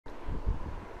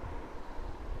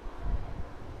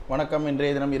வணக்கம்.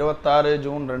 இன்றைய தினம் 26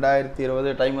 ஜூன்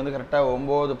 2020. டைம் வந்து கரெக்டாக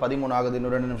 9:13 ஆகுது.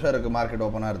 இன்னும் 2 நிமிஷம் இருக்குது மார்க்கெட்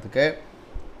ஓப்பன் ஆகிறதுக்கு.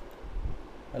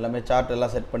 எல்லாமே சார்ட்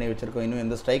எல்லாம் செட் பண்ணி வச்சுருக்கோம். இன்னும்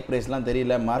எந்த ஸ்ட்ரைக் ப்ரைஸ்லாம்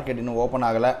தெரியல. மார்க்கெட் இன்னும் ஓப்பன்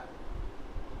ஆகலை.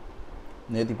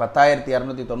 நேற்று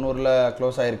 10,290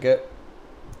 க்ளோஸ் ஆகிருக்கு.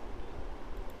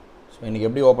 ஸோ இன்றைக்கி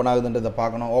எப்படி ஓப்பன் ஆகுதுன்றதை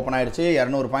பார்க்கணும். ஓப்பன் ஆகிடுச்சு.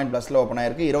 200 பாயிண்ட் ப்ளஸில் ஓப்பன்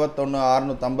ஆகிருக்கு.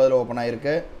 21,650 ஓப்பன்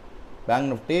ஆகிருக்கு. பேங்க்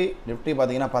நிஃப்டி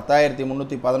பார்த்தீங்கன்னா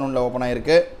 10,311 ஓப்பன்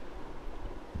ஆகிருக்கு.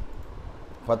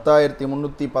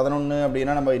 10,311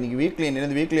 அப்படின்னா நம்ம இன்றைக்கி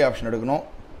வீக்லி ஆப்ஷன் எடுக்கணும்.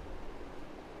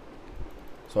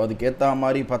 ஸோ அதுக்கேற்ற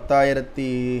மாதிரி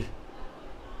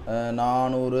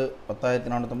 10,400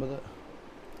 10,450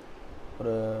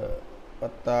 ஒரு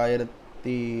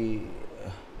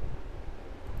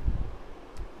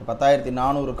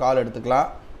 10,400 கால் எடுத்துக்கலாம்.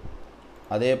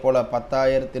 அதே போல்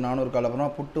 10,400 கால்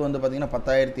அப்புறமா புட்டு வந்து பார்த்திங்கன்னா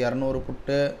 10,200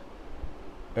 புட்டு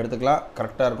எடுத்துக்கலாம்.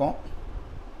 கரெக்டாக இருக்கும்.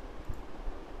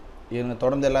 இவங்க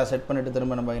தொடர்ந்து எல்லாம் செட் பண்ணிவிட்டு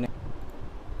திரும்ப நம்ம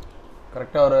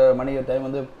கரெக்டாக ஒரு மணி டைம்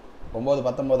வந்து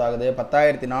 9:19 ஆகுது.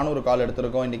 10,400 கால்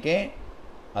எடுத்திருக்கோம் இன்றைக்கி.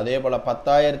 அதே போல்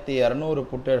 10,200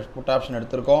 புட் ஆப்ஷன்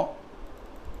எடுத்திருக்கோம்.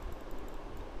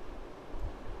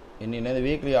 இன்னிலேருந்து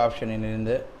வீக்லி ஆப்ஷன்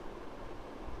இன்னிலேருந்து.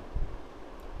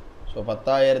 ஸோ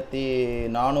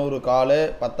 10,400 கால்,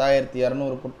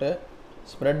 10,200 புட்டு.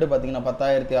 ஸ்ப்ரெட்டு பார்த்திங்கன்னா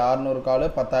 10,600 கால்,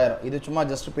 10,000. இது சும்மா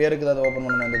ஜஸ்ட் பேருக்கு தான் ஓப்பன்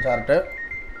பண்ணணும் இந்த சார்ட்டு.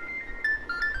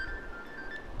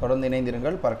 தொடர்ந்து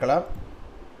இணைந்திருங்கள், பார்க்கலாம்.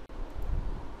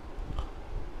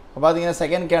 இப்போ பார்த்தீங்கன்னா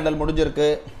செகண்ட் கேண்டல் முடிஞ்சிருக்கு.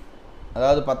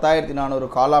 அதாவது 10,400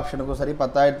 கால் ஆப்ஷனுக்கும் சரி,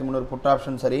 10,300 புட்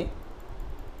ஆப்ஷன் சரி.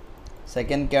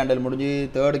 செகண்ட் கேண்டல் முடிஞ்சு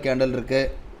தேர்டு கேண்டல் இருக்குது.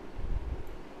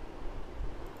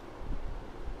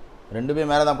 ரெண்டுமே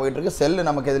மேலே தான் போயிட்டுருக்கு. செல்லு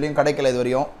நமக்கு எதுலேயும் கிடைக்கல இது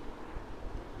வரையும்.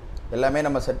 எல்லாமே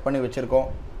நம்ம செட் பண்ணி வச்சுருக்கோம்.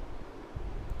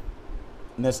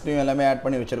 நெக்ஸ்ட்லையும் எல்லாமே ஆட்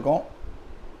பண்ணி வச்சுருக்கோம்.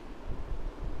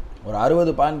 ஒரு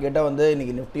 60 பாயிண்ட் கிட்ட வந்து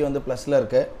இன்றைக்கி நிஃப்டி வந்து ப்ளஸில்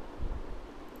இருக்குது.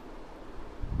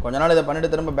 கொஞ்ச நாள் இதை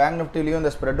பண்ணிவிட்டு திரும்ப பேங்க் நிஃப்டிலையும்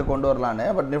இந்த ஸ்ப்ரெட்டு கொண்டு வரலான்னு.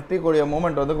 பட் நிஃப்டி கூடிய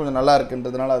மூமெண்ட் வந்து கொஞ்சம் நல்லா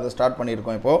இருக்குன்றதுனால அதை ஸ்டார்ட்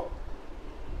பண்ணியிருக்கோம். இப்போது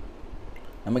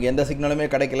நமக்கு எந்த சிக்னலுமே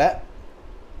கிடைக்கல.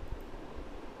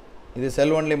 இது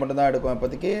செல் ஒன்லி மட்டும்தான் எடுக்கும்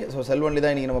இப்போதைக்கு. ஸோ செல் ஒன்லி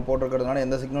தான் இன்றைக்கி நம்ம போட்டிருக்கிறதுனால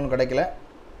எந்த சிக்னலும் கிடைக்கல.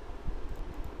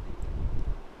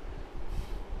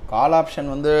 கால் ஆப்ஷன்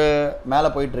வந்து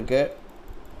மேலே போயிட்டுருக்கு.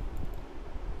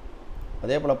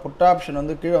 அதே போல் புட் ஆப்ஷன்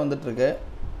வந்து கீழே வந்துட்டுருக்கு.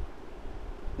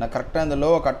 நான் கரெக்டாக இந்த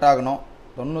லோவை கட் ஆகணும்.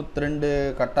 92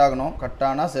 கட் ஆகணும். கட்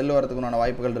ஆனால் செல்லு வரதுக்குண்டான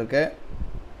வாய்ப்புகள் இருக்குது.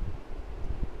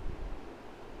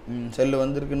 செல்லு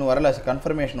வந்துருக்குன்னு வரல,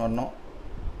 கன்ஃபர்மேஷன் வரணும்.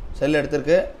 செல்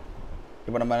எடுத்திருக்கு.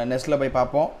 இப்போ நம்ம நெஸ்ட்டில் போய்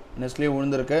பார்ப்போம். நெஸ்ட்லேயும்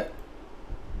விழுந்திருக்கு.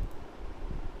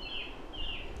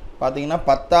 பார்த்தீங்கன்னா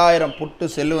 10,000 புட்டு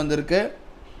செல்லு வந்திருக்கு.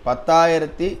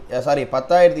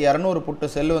 10,200 புட்டு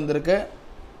செல்லு வந்திருக்கு.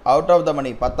 Out of the money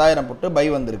 10,000 puttu by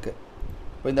வந்திருக்கு.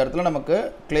 இப்போ இந்த இடத்துல நமக்கு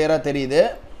கிளியராக தெரியுது.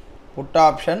 புட்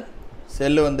ஆப்ஷன்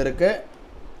செல்லு வந்திருக்கு.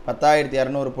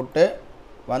 10,200 புட்டு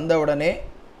வந்த உடனே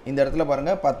இந்த இடத்துல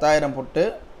பாருங்கள் 10,000 புட்டு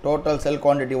டோட்டல் செல்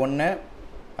குவான்டிட்டி 1.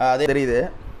 அதே தெரியுது.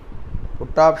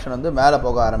 புட் ஆப்ஷன் வந்து மேலே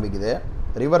போக ஆரம்பிக்குது.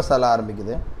 ரிவர்சல்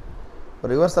ஆரம்பிக்குது. இப்போ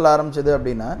ரிவர்சல் ஆரம்பிச்சது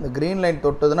அப்படின்னா இந்த க்ரீன் லைன்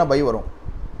தொட்டுதுன்னா பை வரும்.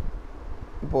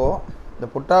 இப்போது இந்த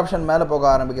புட் ஆப்ஷன் மேலே போக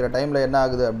ஆரம்பிக்கிற டைமில் என்ன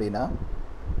ஆகுது அப்படின்னா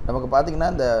நமக்கு பார்த்திங்கன்னா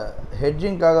இந்த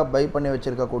ஹெட்ஜிங்காக பை பண்ணி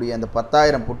வச்சுருக்கக்கூடிய இந்த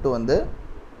 10,000 புட்டு வந்து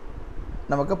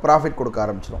நமக்கு ப்ராஃபிட் கொடுக்க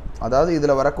ஆரம்பிச்சிடும். அதாவது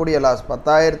இதில் வரக்கூடிய லாஸ்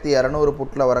 10,200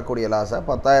 புட்டில் வரக்கூடிய லாஸை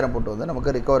 10,000 புட்டு வந்து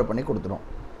நமக்கு ரிகவர் பண்ணி கொடுத்துடும்.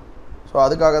 ஸோ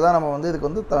அதுக்காக தான் நம்ம வந்து இதுக்கு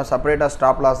வந்து செப்பரேட்டாக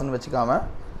ஸ்டாப் லாஸ்ன்னு வச்சுக்காமல்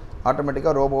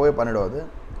ஆட்டோமேட்டிக்காக ரோபோவே பண்ணிவிடும் அது.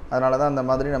 அதனால தான் அந்த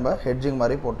மாதிரி நம்ம ஹெட்ஜிங்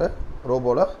மாதிரி போட்டு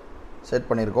ரோபோவில் செட்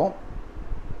பண்ணியிருக்கோம்.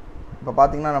 இப்போ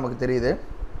பார்த்திங்கன்னா நமக்கு தெரியுது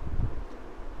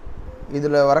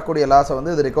இதில் வரக்கூடிய லாஸை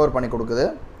வந்து இது ரிகவர் பண்ணி கொடுக்குது.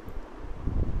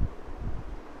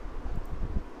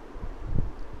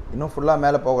 இன்னும் ஃபுல்லாக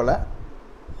மேலே போகலை.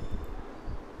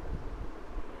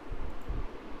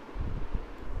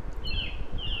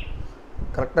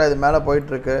 கரெக்டாக இது மேலே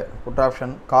போயிட்டுருக்கு புட்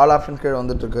ஆப்ஷன். கால் ஆப்ஷன் கீழே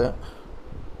வந்துட்டுருக்கு.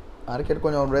 மார்க்கெட்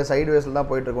கொஞ்சம் அப்படியே சைடு வேஸில் தான்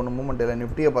போயிட்டுருக்கு. ஒன்றும் மூமெண்ட் இல்லை.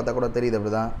 நிஃப்டியை பார்த்தா கூட தெரியுது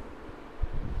அப்படி தான்.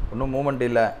 ஒன்றும் மூமெண்ட்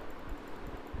இல்லை.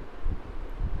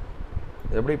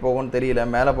 எப்படி போகும்னு தெரியல.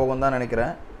 மேலே போகும்னு தான்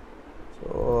நினைக்கிறேன். ஸோ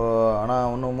ஆனால்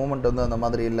ஒன்றும் மூமெண்ட் வந்து அந்த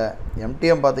மாதிரி இல்லை.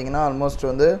 எம்டிஎம் பார்த்திங்கன்னா ஆல்மோஸ்ட்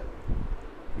வந்து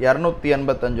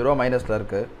 285 ரூபா மைனஸில்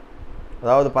இருக்குது.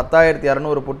 அதாவது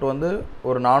 10,200 புட்டு வந்து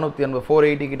ஒரு 480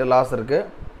 480 கிட்ட லாஸ் இருக்குது.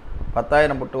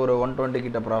 10,000 புட்டு ஒரு 120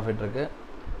 கிட்ட ப்ராஃபிட் இருக்குது.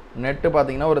 நெட்டு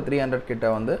பார்த்திங்கன்னா ஒரு 300 கிட்ட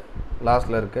வந்து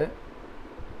லாஸில் இருக்குது.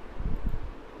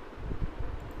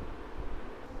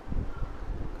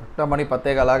 கரெக்டாக மணி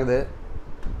 10:15 ஆகுது.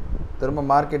 திரும்ப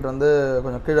மார்க்கெட் வந்து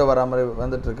கொஞ்சம் கீழே வரா மாதிரி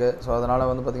வந்துட்டுருக்கு. ஸோ அதனால்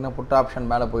வந்து பார்த்திங்கன்னா புட் ஆப்ஷன்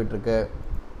மேலே போயிட்டுருக்கு.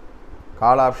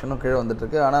 கால் ஆப்ஷனும் கீழே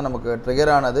வந்துட்டுருக்கு. ஆனால் நமக்கு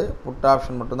ட்ரிகர் ஆனது புட்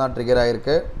ஆப்ஷன் மட்டும்தான் ட்ரிகர்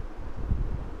ஆகிருக்கு.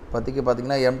 இப்போதைக்கு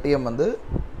பார்த்திங்கன்னா எம்டிஎம் வந்து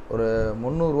ஒரு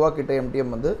 300 ரூபா கிட்ட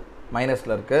எம்டிஎம் வந்து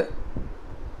மைனஸில் இருக்குது.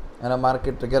 ஏன்னா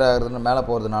மார்க்கெட் ட்ரிகர் ஆகுறதுன்னு மேலே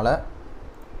போகிறதுனால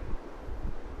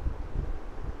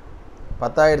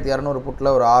 10,200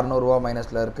 புட்டில் ஒரு 600 ரூபா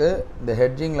மைனஸில் இருக்குது. இந்த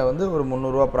ஹெட்ஜிங்கில் வந்து ஒரு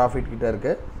 300 ரூபா ப்ராஃபிட் கிட்ட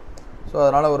இருக்குது. ஸோ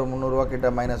அதனால் ஒரு 300 ரூபா கிட்ட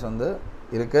மைனஸ் வந்து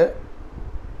இருக்குது.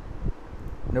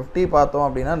 நிஃப்டி பார்த்தோம்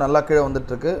அப்படின்னா நல்லா கீழே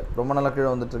வந்துட்டுருக்கு, ரொம்ப நல்லா கீழே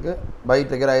வந்துட்டுருக்கு. பை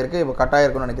ட்ரிகர் ஆகிருக்கு. இப்போ கட்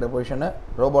ஆகிருக்குன்னு நினைக்கிற பொசிஷனு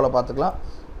ரோபோவில் பார்த்துக்கலாம்.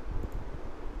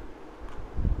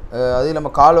 அது நம்ம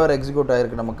கால் வேறு எக்ஸிக்யூட்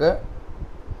ஆகிருக்கு, நமக்கு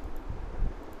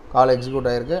கால் எக்ஸிக்யூட்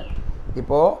ஆகிருக்கு.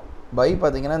 இப்போது பை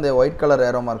பார்த்திங்கன்னா இந்த ஒயிட் கலர்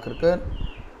ஏரோ மார்க் இருக்குது.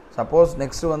 சப்போஸ்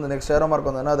நெக்ஸ்ட் ஏரோ மார்க்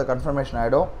வந்ததுன்னா அது கன்ஃபர்மேஷன்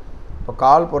ஆகிடும். இப்போ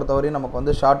கால் பொறுத்தவரையும் நமக்கு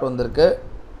வந்து ஷார்ட் வந்திருக்கு.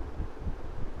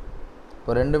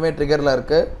 இப்போ ரெண்டுமே ட்ரிகரில்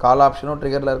இருக்குது. கால் ஆப்ஷனும்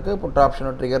ட்ரிகரில் இருக்குது, புட்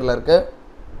ஆப்ஷனும் ட்ரிகரில் இருக்குது.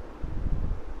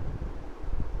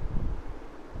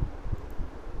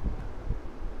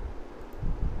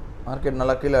 மார்க்கெட்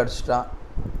நல்லா கீழே அடிச்சிட்டான்.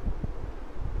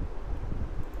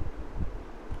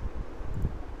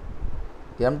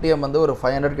 எம்டிஎம் வந்து ஒரு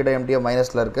 500 கிட்ட எம்டிஎம்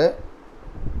மைனஸில் இருக்குது.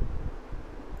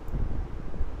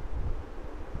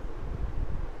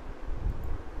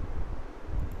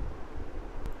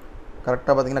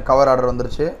 கரெக்டாக பார்த்திங்கன்னா கவர் ஆர்டர்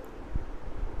வந்துருச்சு.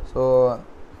 ஸோ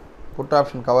புட்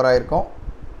ஆப்ஷன் கவர் ஆகிருக்கும்.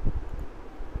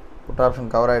 புட்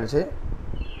ஆப்ஷன் கவர் ஆகிடுச்சு.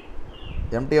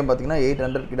 எம்டிஎம் பார்த்திங்கன்னா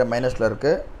 800 கிட்ட மைனஸில்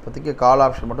இருக்குது. இப்போதைக்கு கால்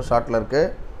ஆப்ஷன் மட்டும் ஷார்ட்டில்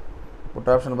இருக்குது.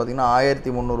 புட் ஆப்ஷன் பார்த்திங்கன்னா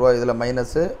 1300 ரூபா இதில்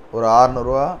மைனஸு, ஒரு 600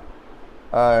 ரூபா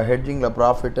ஹெட்ஜிங்கில்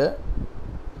ப்ராஃபிட்டு.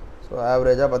 ஸோ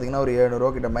ஆவரேஜாக பார்த்திங்கன்னா ஒரு 700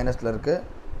 ரூபா கிட்ட மைனஸில் இருக்குது.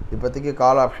 இப்போதைக்கு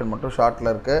கால் ஆப்ஷன் மட்டும்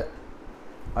ஷார்ட்டில் இருக்குது.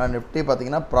 ஆனால் நிஃப்டி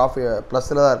பார்த்திங்கன்னா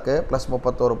ப்ளஸில் தான் இருக்குது, ப்ளஸ்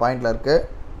 31 பாயிண்டில் இருக்குது.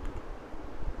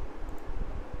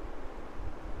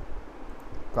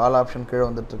 கால் ஆப்ஷன் கீழே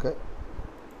வந்துட்டுருக்கு.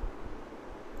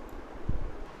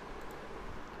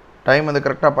 டைம் வந்து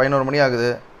கரெக்டாக 11 மணி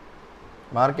ஆகுது.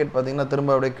 மார்க்கெட் பார்த்திங்கன்னா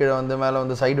திரும்ப அப்படியே கீழே வந்து மேலே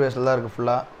வந்து சைட் வேஸில் தான் இருக்குது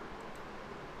ஃபுல்லாக.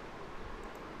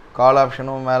 கால்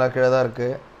ஆப்ஷனும் மேலே கீழே தான்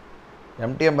இருக்குது.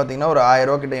 எம்டிஎம் பார்த்திங்கன்னா ஒரு 1000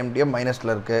 ரூபா கிட்ட எம்டிஎம்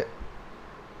மைனஸில் இருக்குது.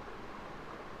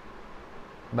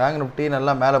 பேங்க் நிஃப்டி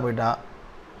நல்லா மேலே போயிட்டான்.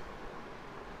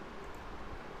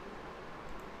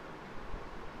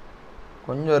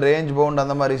 கொஞ்சம் ரேஞ்ச் பவுண்ட்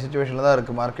அந்த மாதிரி சுச்சுவேஷனில் தான்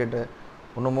இருக்குது மார்க்கெட்டு.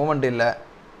 ஒன்றும் மூமெண்ட் இல்லை.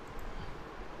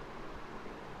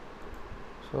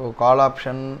 ஸோ கால்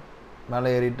ஆப்ஷன்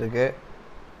மேலே ஏறிட்டுருக்கு,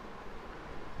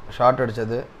 ஷார்ட்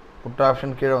அடித்தது. புட்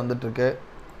ஆப்ஷன் கீழே வந்துட்டுருக்கு.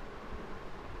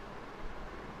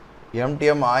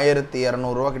 எம்டிஎம்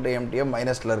 1200 ரூபா கிட்ட எம்டிஎம்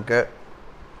மைனஸில் இருக்குது.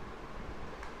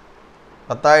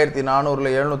 10,400ல்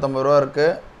 750 ரூபா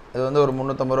இருக்குது. இது வந்து ஒரு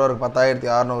 350 ரூபா இருக்குது,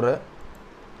 10,600.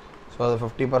 ஸோ அது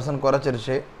 50%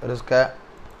 குறைச்சிருச்சு ரிஸ்க்கை.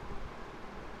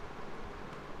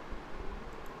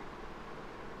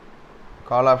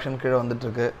 கால் ஆப்ஷன் கீழே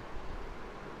வந்துட்டுருக்கு.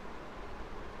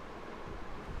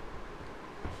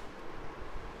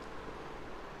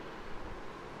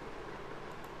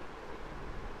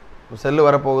 செல்லு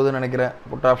வரப்போகுதுன்னு நினைக்கிறேன்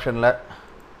புட் ஆப்ஷனில்.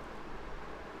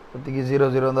 இப்போதைக்கு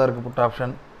 0-0 தான் இருக்குது புட்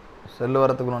ஆப்ஷன். செல்லு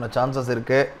வரத்துக்குள்ள சான்சஸ்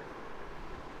இருக்குது.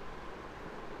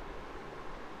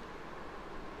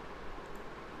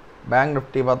 பேங்க்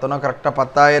நிஃப்டி பார்த்தோன்னா கரெக்டாக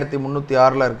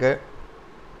 10,306ல் இருக்குது.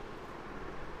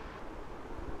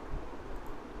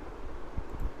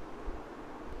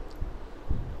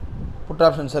 புட்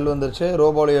ஆப்ஷன் செல் வந்துருச்சு.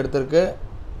 ரோபோலையும் எடுத்திருக்கு.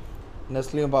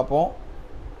 நெஸ்ட்லையும் பார்ப்போம்.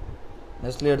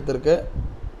 நெஸ்ட்லையும் எடுத்திருக்கு.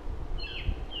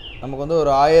 நமக்கு வந்து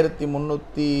ஒரு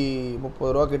 1330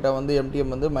 ரூபா கிட்ட வந்து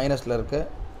எம்டிஎம் வந்து மைனஸில் இருக்குது.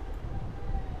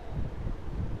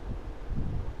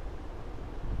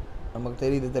 நமக்கு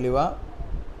தெரியுது தெளிவாக.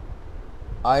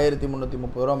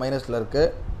 1330 ரூபா மைனஸில்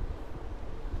இருக்குது.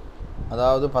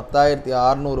 அதாவது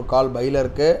 10,600 கால் பையில்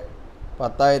இருக்குது,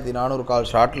 10,400 கால்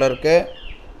ஷார்ட்டில் இருக்குது.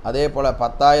 அதே போல்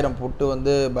 10,000 புட்டு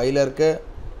வந்து பையில் இருக்குது,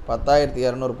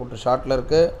 10,200 புட்டு ஷார்ட்டில்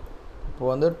இருக்குது. இப்போ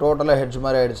வந்து டோட்டலாக ஹெட்ஜ்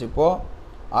மாதிரி ஆகிடுச்சு. இப்போது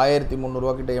 1300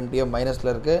 ரூபா கிட்ட எம்டிஎம் மைனஸில்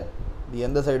இருக்குது. இது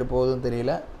எந்த சைடு போகுதுன்னு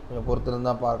தெரியல, கொஞ்சம் பொறுத்திருந்து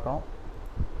தான் பார்க்கணும்.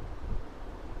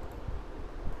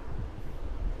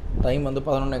 டைம் வந்து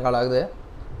 11:15 ஆகுது.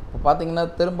 இப்போ பார்த்திங்கன்னா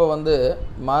திரும்ப வந்து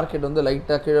மார்க்கெட் வந்து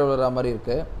லைட்டாக கீழே விழுற மாதிரி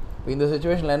இருக்குது. இப்போ இந்த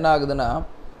சுச்சுவேஷனில் என்ன ஆகுதுன்னா,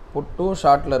 புட்டும்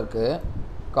ஷார்ட்டில் இருக்குது,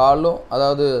 காலும்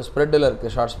அதாவது ஸ்ப்ரெட்டில்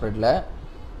இருக்குது, ஷார்ட் ஸ்ப்ரெட்டில்.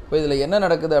 இப்போ இதில் என்ன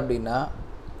நடக்குது அப்படின்னா,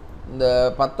 இந்த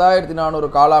 10,400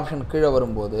 கால் ஆப்ஷன் கீழே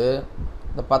வரும்போது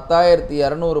இந்த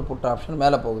 10,200 புட் ஆப்ஷன்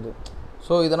மேலே போகுது.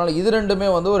 ஸோ இதனால் இது ரெண்டுமே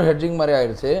வந்து ஒரு ஹெட்ஜிங் மாதிரி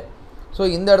ஆகிடுச்சு. ஸோ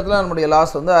இந்த இடத்துல நம்முடைய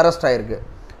லாஸ் வந்து அரெஸ்ட் ஆகிருக்கு.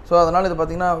 ஸோ அதனால் இது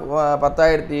பார்த்திங்கன்னா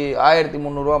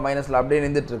 1300 ரூபா மைனஸில் அப்படியே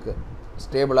நின்றுட்டுருக்கு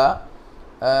ஸ்டேபிளாக.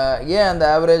 ஏன் அந்த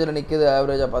ஆவரேஜில் நிற்கிது?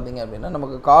 ஆவரேஜாக பார்த்திங்க அப்படின்னா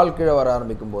நமக்கு கால் கீழே வர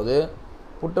ஆரம்பிக்கும் போது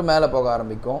புட்டு மேலே போக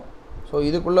ஆரம்பிக்கும். ஸோ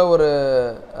இதுக்குள்ளே ஒரு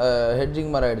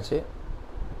ஹெட்ஜிங் மாதிரி ஆகிடுச்சு.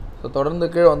 ஸோ தொடர்ந்து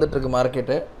கீழே வந்துட்டுருக்கு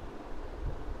மார்க்கெட்டு.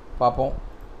 பார்ப்போம்.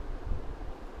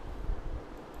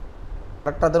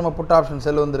 கரெக்டாக திரும்ப புட் ஆப்ஷன்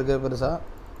செல் வந்திருக்கு பெருசாக.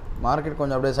 மார்க்கெட்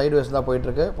கொஞ்சம் அப்படியே சைடு வேஸ் தான்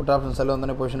போயிட்டுருக்கு. புட் ஆப்ஷன் செல்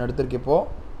வந்தோடனே பொசிஷன் எடுத்திருக்கு.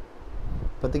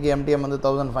 இப்போதைக்கு எம்டிஎம் வந்து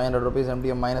 1500 ருபீஸ்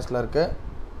எம்டிஎம் மைனஸில் இருக்குது.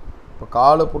 இப்போ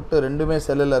காலு புட்டு ரெண்டுமே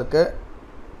செல்லில் இருக்குது.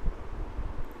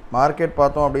 மார்க்கெட்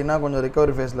பார்த்தோம் அப்படின்னா கொஞ்சம்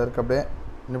ரிகவரி ஃபேஸில் இருக்குது. அப்படியே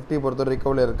நிஃப்டி பொறுத்தவரை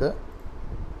ரிகவரியில் இருக்குது.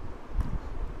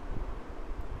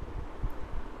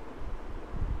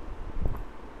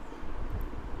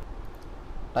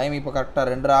 டைம் இப்போ கரெக்டாக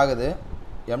 2:30 ஆகுது.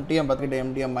 எம்டிஎம் பார்த்துக்கிட்டு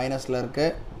எம்டிஎம் மைனஸில்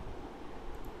இருக்குது.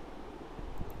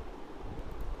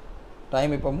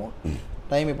 டைம்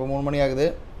இப்போ 3 மணி ஆகுது.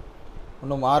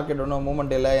 இன்னும் மார்க்கெட் ஒன்றும்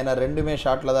மூவ்மெண்ட் இல்லை. ஏன்னா ரெண்டுமே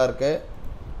ஷார்ட்டில் தான் இருக்குது.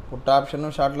 புட்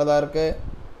ஆப்ஷனும் ஷார்ட்டில் தான் இருக்குது,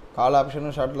 கால்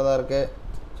ஆப்ஷனும் ஷார்ட்டில் தான் இருக்குது.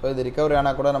 ஸோ இது ரிகவரி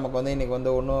ஆனால் கூட நமக்கு வந்து இன்றைக்கி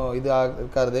வந்து ஒன்றும் இது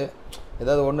இருக்காது.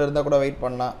 ஏதாவது ஒன்று இருந்தால் கூட வெயிட்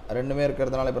பண்ணலாம். ரெண்டுமே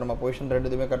இருக்கிறதுனால இப்போ நம்ம பொசிஷன்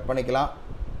ரெண்டுத்தையுமே கட் பண்ணிக்கலாம்.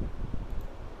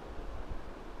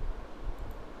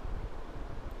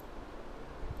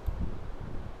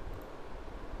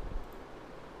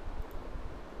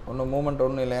 ஒன்றும் மூவ்மெண்ட்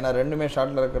ஒன்றும் இல்லை. ஏன்னா ரெண்டுமே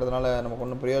ஷார்ட்டில் இருக்கிறதுனால நமக்கு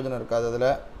ஒன்றும் பிரயோஜனம் இருக்காது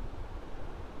அதில்.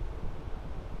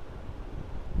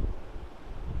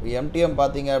 எம்டிஎம்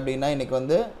பார்த்தீங்க அப்படின்னா இன்றைக்கி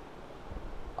வந்து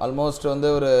ஆல்மோஸ்ட் வந்து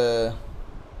ஒரு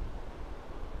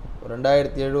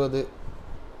 2070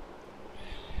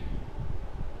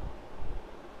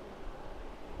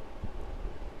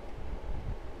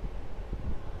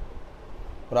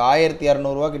 ஒரு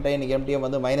 1200 கிட்ட இன்றைக்கி எம்டிஎம்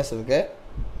வந்து மைனஸ் இருக்குது.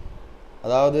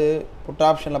 அதாவது புட்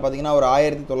ஆப்ஷனில் பார்த்தீங்கன்னா ஒரு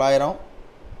 1900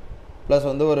 ப்ளஸ்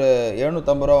வந்து ஒரு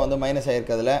 750 ரூபா வந்து மைனஸ்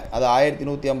ஆகிருக்கு. அதில் அது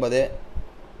 1150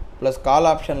 ப்ளஸ் கால்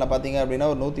ஆப்ஷனில் பார்த்தீங்க அப்படின்னா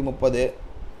ஒரு 130.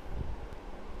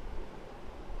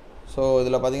 ஸோ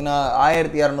இதில் பார்த்தீங்கன்னா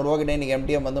 1200 கிட்ட இன்றைக்கி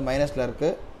எம்டிஎம் வந்து மைனஸில்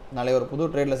இருக்குது. நாளை ஒரு புது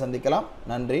ட்ரேடில் சந்திக்கலாம்.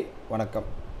 நன்றி, வணக்கம்.